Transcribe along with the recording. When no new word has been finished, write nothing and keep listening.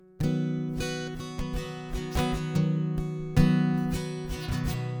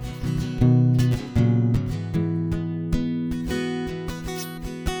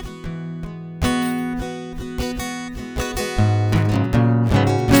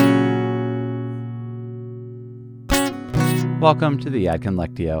Welcome to the Yadkin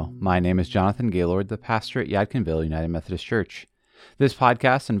Lectio. My name is Jonathan Gaylord, the pastor at Yadkinville United Methodist Church. This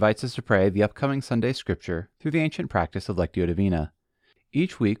podcast invites us to pray the upcoming Sunday Scripture through the ancient practice of Lectio Divina.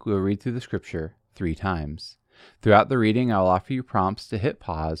 Each week we will read through the Scripture 3 times. Throughout the reading, I will offer you prompts to hit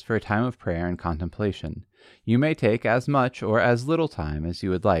pause for a time of prayer and contemplation. You may take as much or as little time as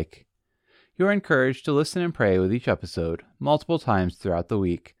you would like. You are encouraged to listen and pray with each episode multiple times throughout the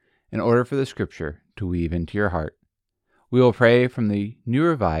week in order for the Scripture to weave into your heart. We will pray from the New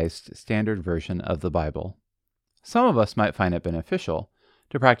Revised Standard Version of the Bible. Some of us might find it beneficial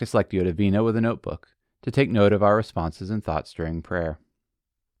to practice Lectio Divina with a notebook, to take note of our responses and thoughts during prayer.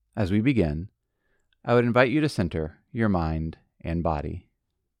 As we begin, I would invite you to center your mind and body.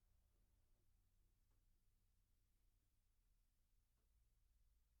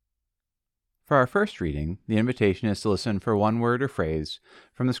 For our first reading, the invitation is to listen for one word or phrase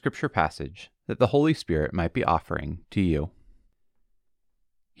from the Scripture passage that the Holy Spirit might be offering to you.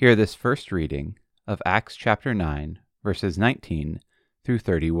 Hear this first reading of Acts chapter 9, verses 19 through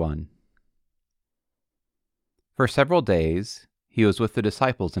 31. For several days he was with the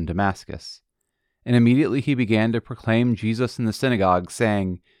disciples in Damascus, and immediately he began to proclaim Jesus in the synagogue,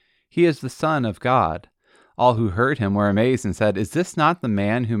 saying, "He is the Son of God." All who heard him were amazed and said, "Is this not the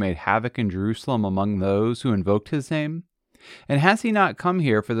man who made havoc in Jerusalem among those who invoked his name? And has he not come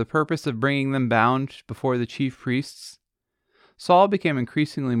here for the purpose of bringing them bound before the chief priests?" Saul became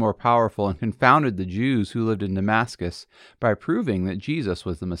increasingly more powerful and confounded the Jews who lived in Damascus by proving that Jesus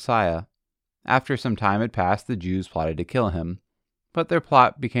was the Messiah. After some time had passed, the Jews plotted to kill him, but their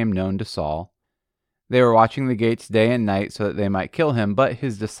plot became known to Saul. They were watching the gates day and night so that they might kill him, but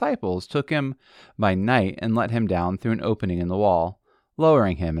his disciples took him by night and let him down through an opening in the wall,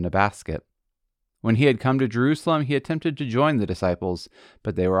 lowering him in a basket. When he had come to Jerusalem, he attempted to join the disciples,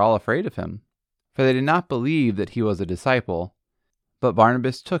 but they were all afraid of him, for they did not believe that he was a disciple. But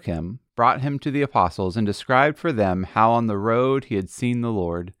Barnabas took him, brought him to the apostles, and described for them how on the road he had seen the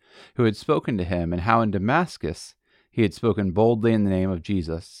Lord, who had spoken to him, and how in Damascus he had spoken boldly in the name of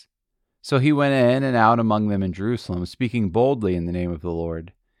Jesus. So he went in and out among them in Jerusalem, speaking boldly in the name of the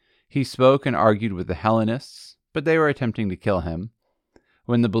Lord. He spoke and argued with the Hellenists, but they were attempting to kill him.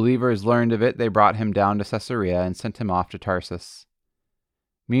 When the believers learned of it, they brought him down to Caesarea and sent him off to Tarsus.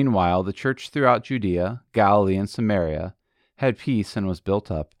 Meanwhile, the church throughout Judea, Galilee, and Samaria had peace and was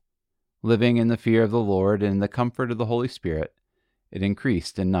built up. Living in the fear of the Lord and in the comfort of the Holy Spirit, it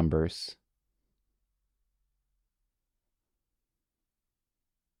increased in numbers.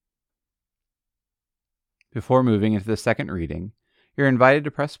 Before moving into the second reading, you're invited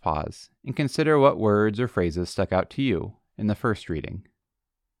to press pause and consider what words or phrases stuck out to you in the first reading.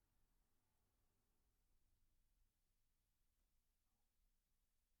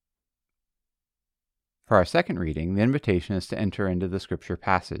 For our second reading, the invitation is to enter into the Scripture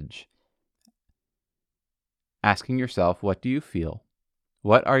passage, asking yourself, what do you feel?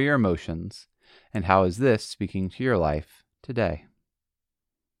 What are your emotions? And how is this speaking to your life today?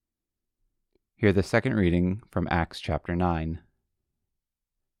 Hear the second reading from Acts chapter 9.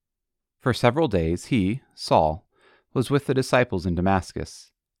 For several days he, Saul, was with the disciples in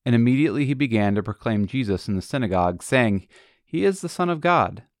Damascus, and immediately he began to proclaim Jesus in the synagogue, saying, "He is the Son of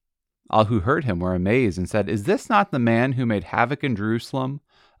God." All who heard him were amazed and said, "Is this not the man who made havoc in Jerusalem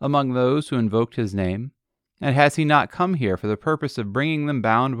among those who invoked his name? And has he not come here for the purpose of bringing them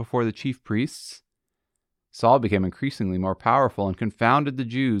bound before the chief priests?" Saul became increasingly more powerful and confounded the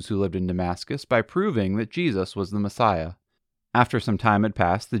Jews who lived in Damascus by proving that Jesus was the Messiah. After some time had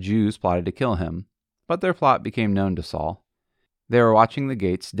passed, the Jews plotted to kill him, but their plot became known to Saul. They were watching the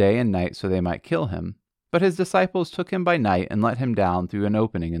gates day and night so they might kill him, but his disciples took him by night and let him down through an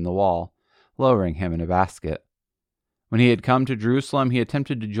opening in the wall, lowering him in a basket. When he had come to Jerusalem, he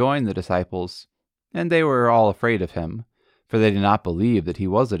attempted to join the disciples, and they were all afraid of him, for they did not believe that he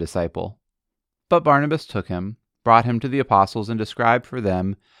was a disciple. But Barnabas took him, brought him to the apostles, and described for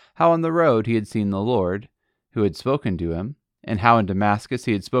them how on the road he had seen the Lord, who had spoken to him, and how in Damascus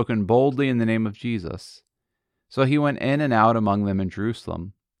he had spoken boldly in the name of Jesus. So he went in and out among them in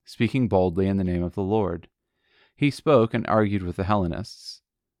Jerusalem, speaking boldly in the name of the Lord. He spoke and argued with the Hellenists,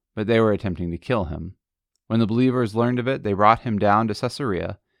 but they were attempting to kill him. When the believers learned of it, they brought him down to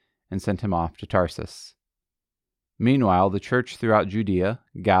Caesarea and sent him off to Tarsus. Meanwhile, the church throughout Judea,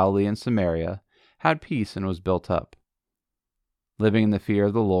 Galilee, and Samaria had peace and was built up. Living in the fear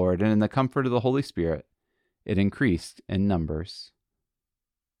of the Lord and in the comfort of the Holy Spirit, it increased in numbers.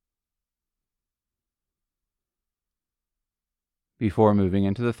 Before moving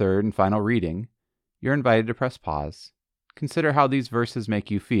into the third and final reading, you're invited to press pause, consider how these verses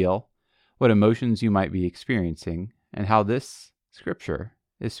make you feel, what emotions you might be experiencing, and how this scripture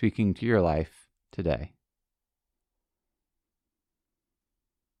is speaking to your life today.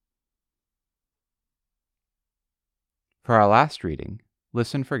 For our last reading,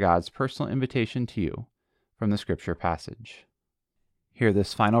 listen for God's personal invitation to you from the scripture passage. Hear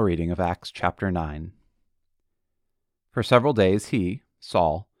this final reading of Acts chapter 9. For several days he,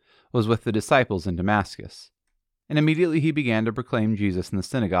 Saul, was with the disciples in Damascus, and immediately he began to proclaim Jesus in the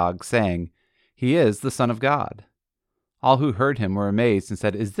synagogue, saying, "He is the Son of God." All who heard him were amazed and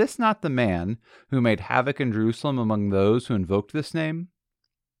said, "Is this not the man who made havoc in Jerusalem among those who invoked this name?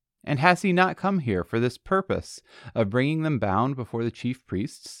 And has he not come here for this purpose of bringing them bound before the chief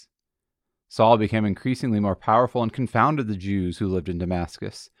priests?" Saul became increasingly more powerful and confounded the Jews who lived in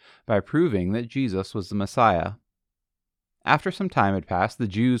Damascus by proving that Jesus was the Messiah. After some time had passed, the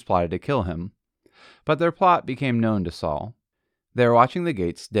Jews plotted to kill him, but their plot became known to Saul. They were watching the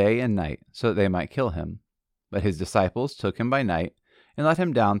gates day and night so that they might kill him. But his disciples took him by night and let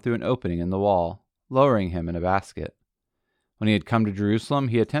him down through an opening in the wall, lowering him in a basket. When he had come to Jerusalem,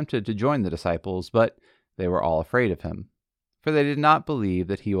 he attempted to join the disciples, but they were all afraid of him, for they did not believe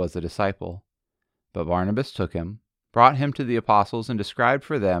that he was a disciple. But Barnabas took him, brought him to the apostles, and described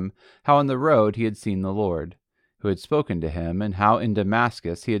for them how on the road he had seen the Lord, who had spoken to him, and how in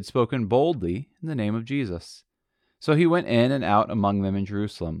Damascus he had spoken boldly in the name of Jesus. So he went in and out among them in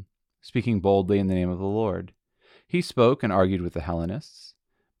Jerusalem, speaking boldly in the name of the Lord. He spoke and argued with the Hellenists,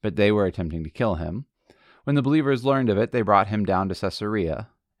 but they were attempting to kill him. When the believers learned of it, they brought him down to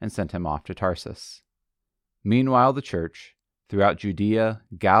Caesarea and sent him off to Tarsus. Meanwhile, the church, throughout Judea,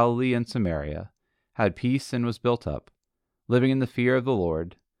 Galilee, and Samaria, had peace and was built up, living in the fear of the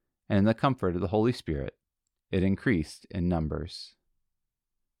Lord, and in the comfort of the Holy Spirit. It increased in numbers.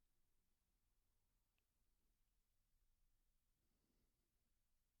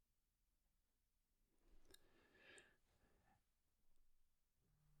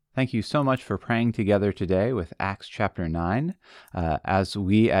 Thank you so much for praying together today with Acts chapter 9 as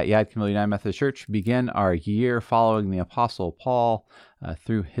we at Yadkin United Methodist Church begin our year following the Apostle Paul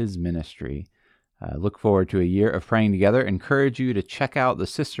through his ministry. Look forward to a year of praying together. Encourage you to check out the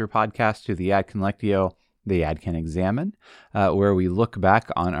sister podcast to the Yadkin Lectio, the Yadkin Examine, where we look back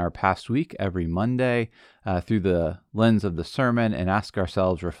on our past week every Monday through the lens of the sermon and ask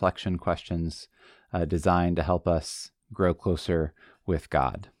ourselves reflection questions designed to help us grow closer with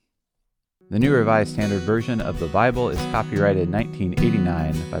God. The New Revised Standard Version of the Bible is copyrighted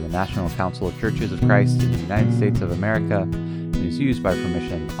 1989 by the National Council of Churches of Christ in the United States of America and is used by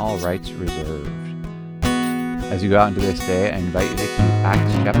permission, all rights reserved. As you go out into this day, I invite you to keep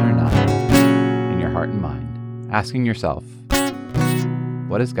Acts chapter 9 in your heart and mind, asking yourself,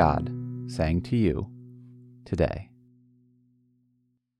 what is God saying to you today?